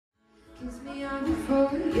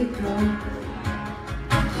it go.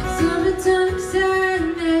 Summertime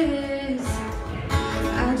sadness,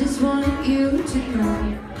 I just want you to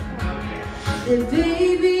know that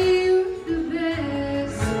baby you're the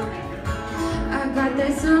best. I got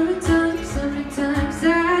that summertime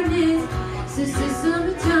sadness. Sister,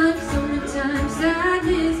 summertime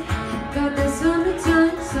sadness. Got that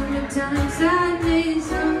summertime sadness.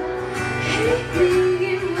 Hate me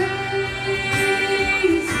in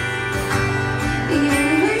ways,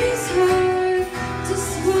 yeah, it's hard to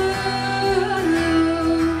swallow.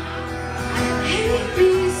 Hate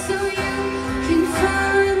me so you can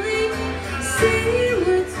finally see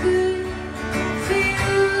what's good for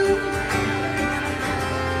you.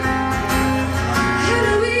 How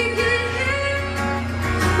do we get here?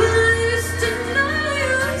 Well, I used to know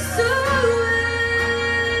you so well.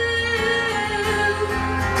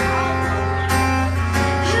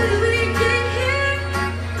 How do we get here?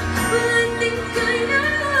 Well, I think I know.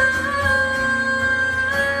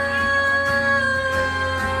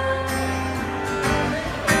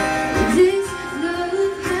 This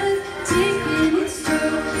love has taken its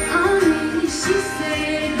toll on me. She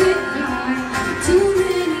said goodbye too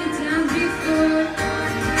many times before.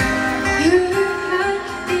 Her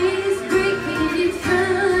heart is breaking in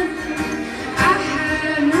front of me. I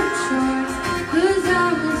have no choice, 'cause I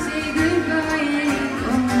won't say goodbye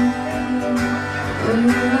anymore.